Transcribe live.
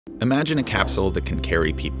Imagine a capsule that can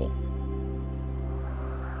carry people.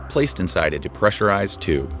 Placed inside a depressurized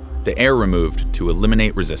tube, the air removed to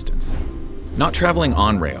eliminate resistance. Not traveling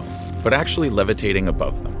on rails, but actually levitating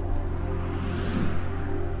above them.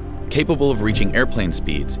 Capable of reaching airplane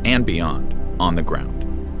speeds and beyond on the ground.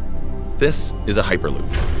 This is a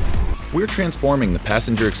Hyperloop. We're transforming the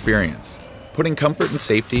passenger experience, putting comfort and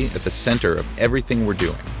safety at the center of everything we're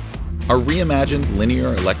doing. Our reimagined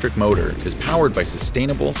linear electric motor is powered by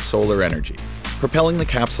sustainable solar energy, propelling the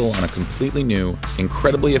capsule on a completely new,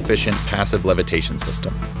 incredibly efficient passive levitation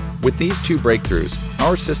system. With these two breakthroughs,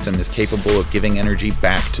 our system is capable of giving energy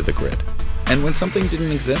back to the grid. And when something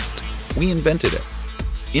didn't exist, we invented it.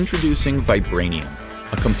 Introducing Vibranium,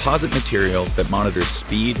 a composite material that monitors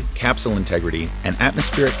speed, capsule integrity, and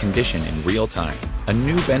atmospheric condition in real time, a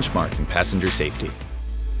new benchmark in passenger safety.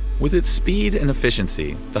 With its speed and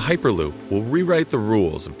efficiency, the Hyperloop will rewrite the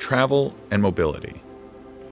rules of travel and mobility.